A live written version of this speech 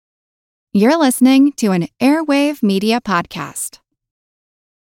You're listening to an Airwave Media Podcast.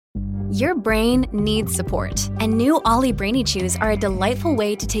 Your brain needs support, and new Ollie Brainy Chews are a delightful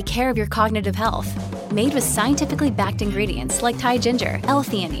way to take care of your cognitive health. Made with scientifically backed ingredients like Thai ginger,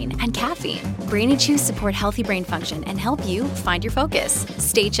 L-theanine, and caffeine, Brainy Chews support healthy brain function and help you find your focus,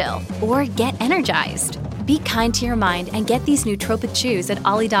 stay chill, or get energized. Be kind to your mind and get these nootropic chews at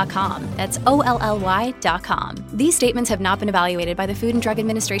ollie.com. That's OLLY.com. These statements have not been evaluated by the Food and Drug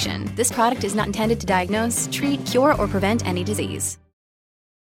Administration. This product is not intended to diagnose, treat, cure, or prevent any disease.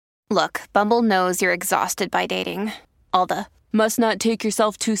 Look, Bumble knows you're exhausted by dating. All the, must not take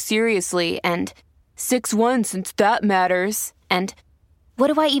yourself too seriously, and 6'1" since that matters, and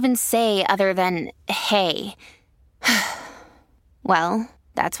what do I even say other than, hey? Well,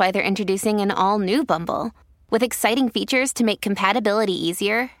 that's why they're introducing an all-new Bumble, with exciting features to make compatibility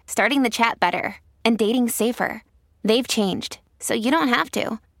easier, starting the chat better, and dating safer. They've changed, so you don't have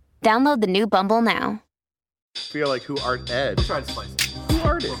to. Download the new Bumble now. Feel like who art Ed? We'll try to spice it. Who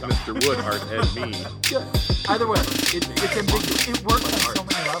art it? Mr. Wood art Ed me. Good. Either way, it's ambiguous. It works on so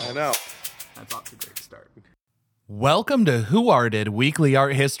many levels. I know. That's off to a great start. Welcome to Who Arted, weekly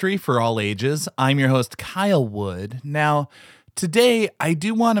art history for all ages. I'm your host, Kyle Wood. Now, today I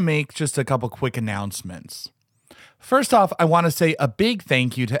do want to make just a couple quick announcements. First off, I want to say a big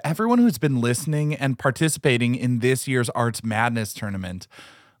thank you to everyone who's been listening and participating in this year's Arts Madness tournament.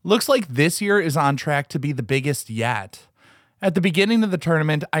 Looks like this year is on track to be the biggest yet. At the beginning of the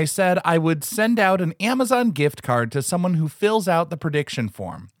tournament, I said I would send out an Amazon gift card to someone who fills out the prediction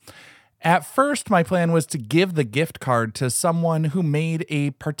form. At first, my plan was to give the gift card to someone who made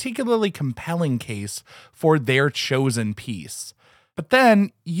a particularly compelling case for their chosen piece. But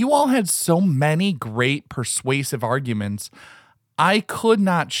then, you all had so many great persuasive arguments, I could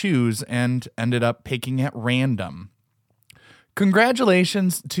not choose and ended up picking at random.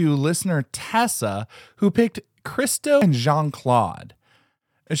 Congratulations to listener Tessa, who picked Christo and Jean-Claude.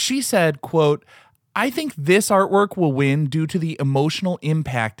 She said, quote, I think this artwork will win due to the emotional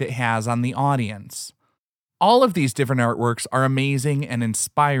impact it has on the audience. All of these different artworks are amazing and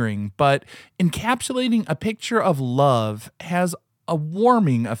inspiring, but encapsulating a picture of love has a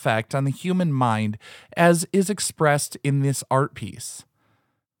warming effect on the human mind, as is expressed in this art piece.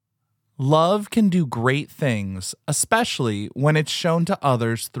 Love can do great things, especially when it's shown to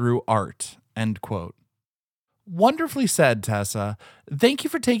others through art, end quote. Wonderfully said, Tessa. Thank you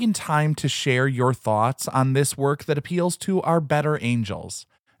for taking time to share your thoughts on this work that appeals to our better angels.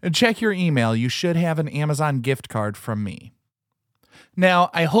 Check your email. You should have an Amazon gift card from me. Now,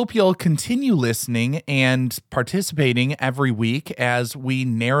 I hope you'll continue listening and participating every week as we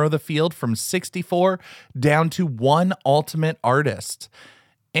narrow the field from 64 down to one ultimate artist.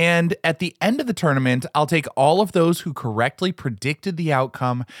 And at the end of the tournament, I'll take all of those who correctly predicted the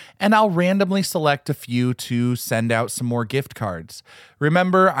outcome, and I'll randomly select a few to send out some more gift cards.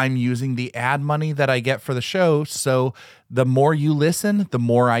 Remember, I'm using the ad money that I get for the show, so the more you listen, the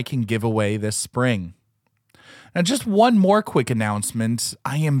more I can give away this spring. Now, just one more quick announcement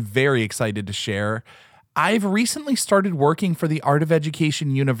I am very excited to share. I've recently started working for the Art of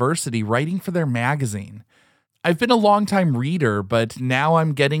Education University, writing for their magazine. I've been a longtime reader, but now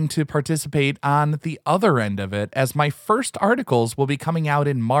I'm getting to participate on the other end of it, as my first articles will be coming out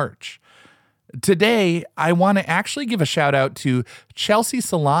in March. Today, I want to actually give a shout out to Chelsea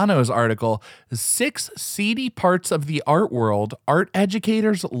Solano's article, 6 Seedy Parts of the Art World Art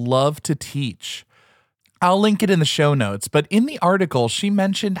Educators Love to Teach. I'll link it in the show notes, but in the article, she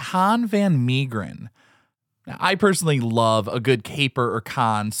mentioned Han van Meegeren. I personally love a good caper or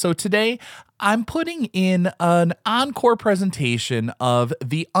con, so today I'm putting in an encore presentation of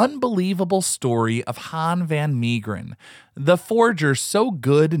the unbelievable story of Han van Meegeren, the forger so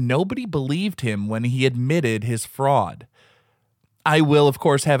good nobody believed him when he admitted his fraud. I will, of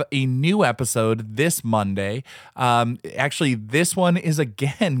course, have a new episode this Monday. Actually, this one is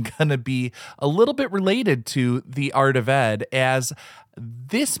again going to be a little bit related to the Art of Ed, as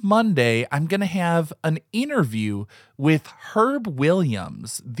this Monday I'm going to have an interview with Herb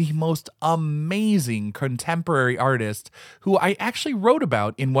Williams, the most amazing contemporary artist who I actually wrote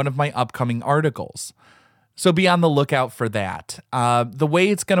about in one of my upcoming articles. So be on the lookout for that. The way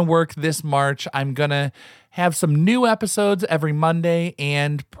it's going to work this March, I'm going to have some new episodes every Monday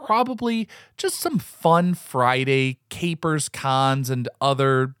and probably just some fun Friday capers, cons, and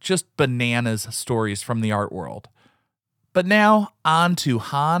other just bananas stories from the art world. But now, on to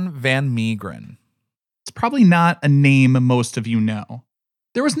Han van Meegeren. It's probably not a name most of you know.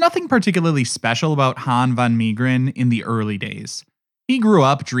 There was nothing particularly special about Han van Meegeren in the early days. He grew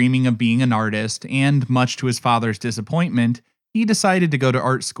up dreaming of being an artist, and much to his father's disappointment, he decided to go to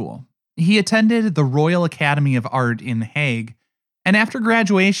art school. He attended the Royal Academy of Art in The Hague, and after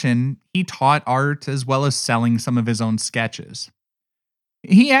graduation, he taught art as well as selling some of his own sketches.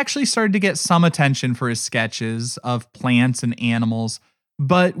 He actually started to get some attention for his sketches of plants and animals,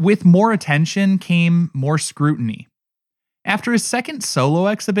 but with more attention came more scrutiny. After his second solo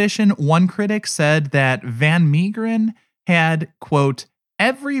exhibition, one critic said that Van Meegeren had, quote,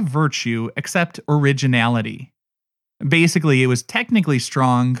 every virtue except originality. Basically, it was technically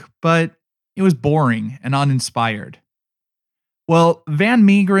strong, but it was boring and uninspired. Well, Van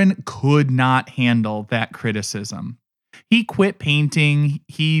Meegeren could not handle that criticism. He quit painting.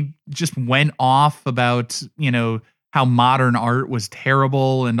 He just went off about, how modern art was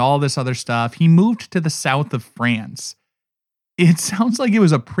terrible and all this other stuff. He moved to the south of France. It sounds like it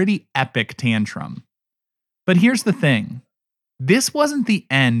was a pretty epic tantrum. But here's the thing. This wasn't the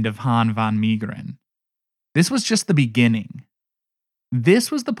end of Han van Meegeren. This was just the beginning.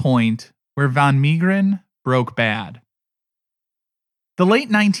 This was the point where Van Meegeren broke bad. The late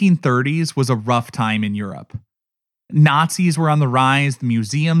 1930s was a rough time in Europe. Nazis were on the rise, the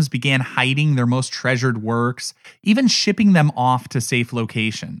museums began hiding their most treasured works, even shipping them off to safe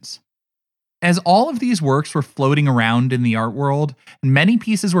locations. As all of these works were floating around in the art world, and many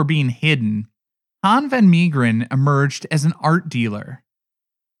pieces were being hidden, Han van Meegeren emerged as an art dealer.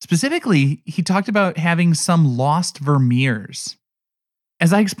 Specifically, he talked about having some lost Vermeers.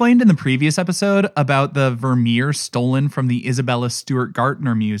 As I explained in the previous episode about the Vermeer stolen from the Isabella Stewart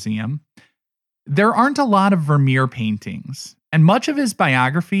Gardner Museum, there aren't a lot of Vermeer paintings, and much of his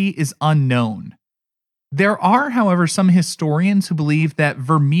biography is unknown. There are, however, some historians who believe that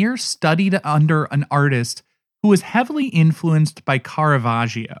Vermeer studied under an artist who was heavily influenced by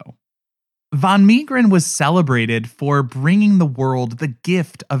Caravaggio. Van Meegeren was celebrated for bringing the world the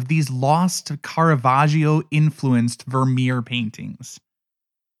gift of these lost Caravaggio-influenced Vermeer paintings.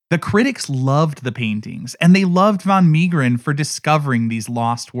 The critics loved the paintings, and they loved Van Meegeren for discovering these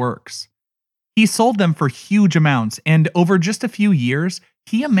lost works. He sold them for huge amounts, and over just a few years,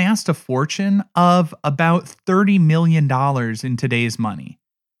 he amassed a fortune of about $30 million in today's money.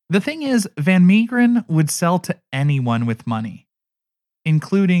 The thing is, Van Meegeren would sell to anyone with money,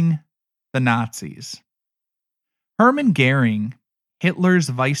 including the Nazis. Hermann Goering, Hitler's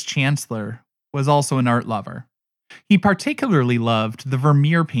vice-chancellor, was also an art lover. He particularly loved the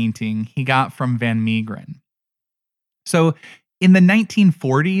Vermeer painting he got from Van Meegeren. So, in the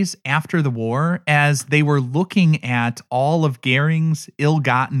 1940s, after the war, as they were looking at all of Goering's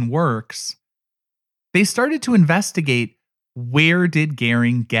ill-gotten works, they started to investigate where did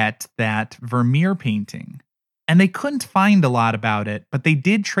Goering get that Vermeer painting. And they couldn't find a lot about it, but they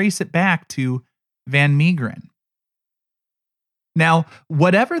did trace it back to Van Meegeren. Now,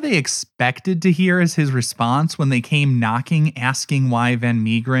 whatever they expected to hear as his response when they came knocking asking why Van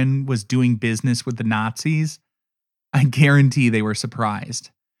Meegeren was doing business with the Nazis, I guarantee they were surprised.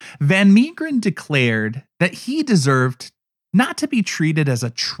 Van Meegeren declared that he deserved not to be treated as a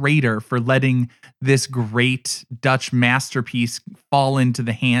traitor for letting this great Dutch masterpiece fall into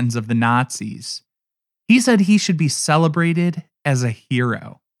the hands of the Nazis. He said he should be celebrated as a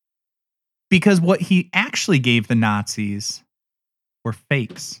hero. Because what he actually gave the Nazis were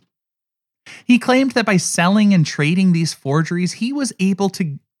fakes. He claimed that by selling and trading these forgeries, he was able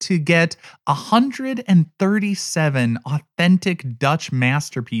to get 137 authentic Dutch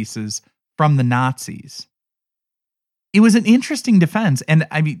masterpieces from the Nazis. It was an interesting defense, and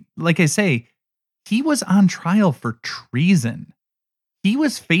like I say, he was on trial for treason. He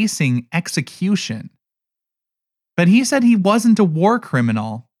was facing execution. But he said he wasn't a war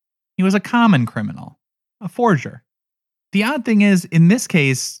criminal. He was a common criminal, a forger. The odd thing is, in this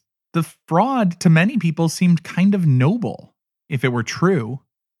case, the fraud to many people seemed kind of noble, if it were true.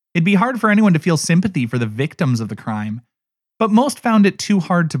 It'd be hard for anyone to feel sympathy for the victims of the crime, but most found it too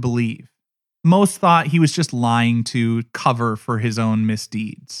hard to believe. Most thought he was just lying to cover for his own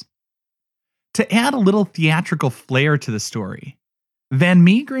misdeeds. To add a little theatrical flair to the story, Van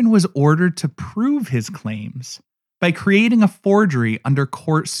Meegeren was ordered to prove his claims by creating a forgery under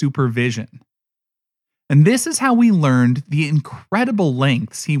court supervision. And this is how we learned the incredible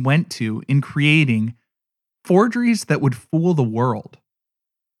lengths he went to in creating forgeries that would fool the world.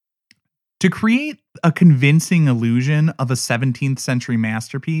 To create a convincing illusion of a 17th century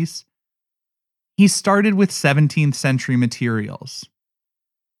masterpiece, he started with 17th century materials.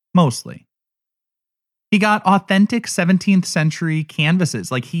 Mostly. He got authentic 17th century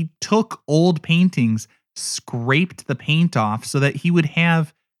canvases. Like, he took old paintings, scraped the paint off so that he would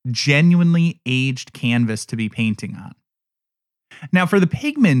have genuinely aged canvas to be painting on. Now, for the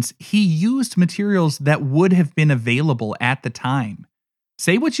pigments, he used materials that would have been available at the time.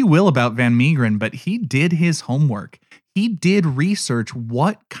 Say what you will about Van Meegeren, but he did his homework. He did research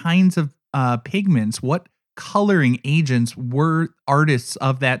what kinds of pigments, what coloring agents were artists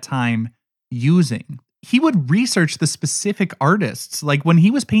of that time using. He would research the specific artists. Like when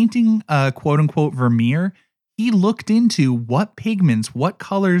he was painting quote unquote Vermeer, he looked into what pigments, what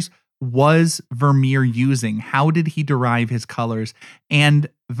colors was Vermeer using? How did he derive his colors? And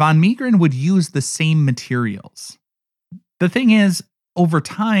Van Meegeren would use the same materials. The thing is, over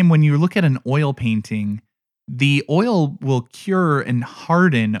time, when you look at an oil painting, the oil will cure and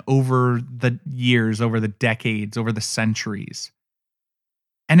harden over the years, over the decades, over the centuries.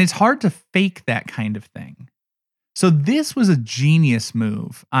 And it's hard to fake that kind of thing. So this was a genius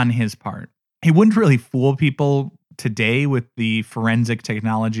move on his part. It wouldn't really fool people today with the forensic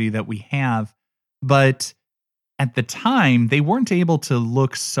technology that we have, but at the time, they weren't able to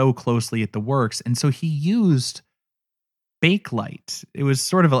look so closely at the works, and so he used bakelite. It was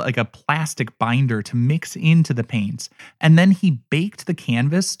sort of like a plastic binder to mix into the paints, and then he baked the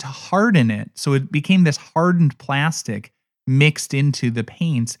canvas to harden it, so it became this hardened plastic mixed into the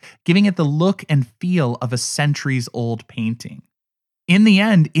paints, giving it the look and feel of a centuries-old painting. In the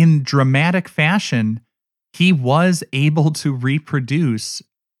end, in dramatic fashion, he was able to reproduce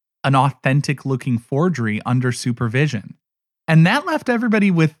an authentic-looking forgery under supervision. And that left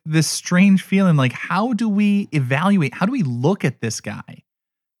everybody with this strange feeling like, how do we evaluate? How do we look at this guy?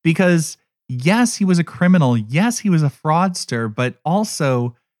 Because yes, he was a criminal. Yes, he was a fraudster, but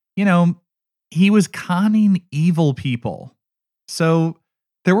also, he was conning evil people. So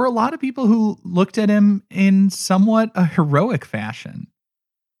there were a lot of people who looked at him in somewhat a heroic fashion.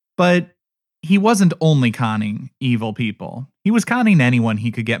 But he wasn't only conning evil people. He was conning anyone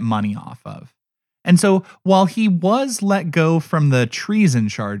he could get money off of. And so while he was let go from the treason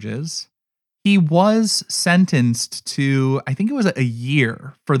charges, he was sentenced to, I think it was a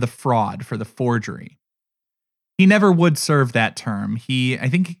year for the fraud, for the forgery. He never would serve that term. I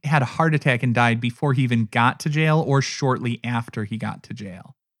think, had a heart attack and died before he even got to jail or shortly after he got to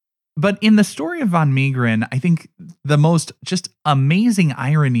jail. But in the story of Van Meegeren, I think the most just amazing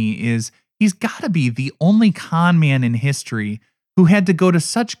irony is he's got to be the only con man in history who had to go to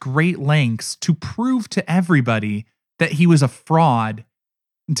such great lengths to prove to everybody that he was a fraud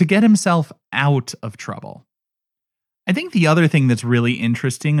to get himself out of trouble. I think the other thing that's really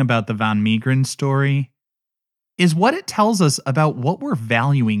interesting about the Van Meegeren story is what it tells us about what we're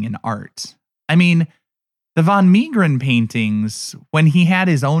valuing in art. I mean, the Van Meegeren paintings, when he had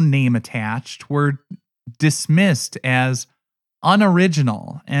his own name attached, were dismissed as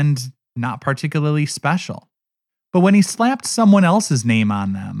unoriginal and not particularly special. But when he slapped someone else's name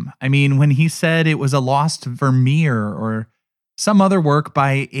on them, I mean, when he said it was a lost Vermeer or some other work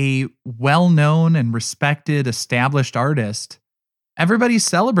by a well-known and respected established artist, everybody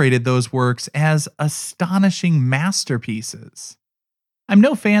celebrated those works as astonishing masterpieces. I'm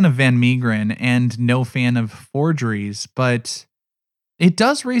no fan of Van Meegeren and no fan of forgeries, but it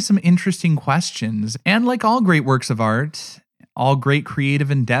does raise some interesting questions. And like all great works of art, all great creative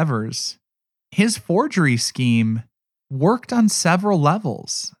endeavors, his forgery scheme worked on several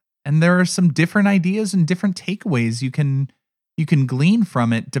levels. And there are some different ideas and different takeaways you can glean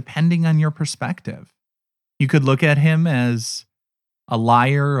from it depending on your perspective. You could look at him as a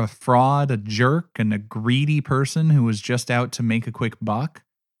liar, a fraud, a jerk, and a greedy person who was just out to make a quick buck.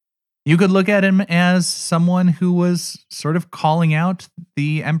 You could look at him as someone who was sort of calling out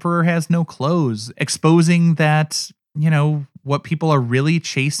the emperor has no clothes, exposing that, what people are really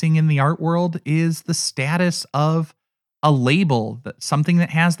chasing in the art world is the status of a label, that something that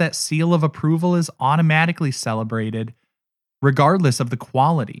has that seal of approval is automatically celebrated, regardless of the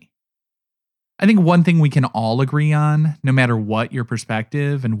quality. I think one thing we can all agree on, no matter what your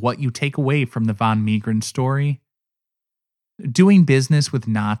perspective and what you take away from the Van Meegeren story, doing business with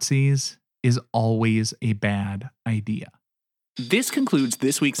Nazis is always a bad idea. This concludes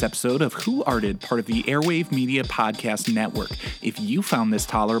this week's episode of Who Arted, part of the Airwave Media Podcast Network. If you found this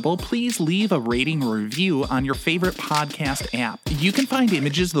tolerable, please leave a rating or review on your favorite podcast app. You can find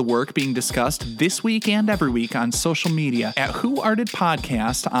images of the work being discussed this week and every week on social media at Who Arted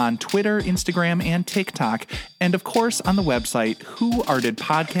Podcast on Twitter, Instagram, and TikTok, and of course on the website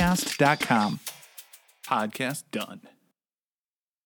whoartedpodcast.com. Podcast done.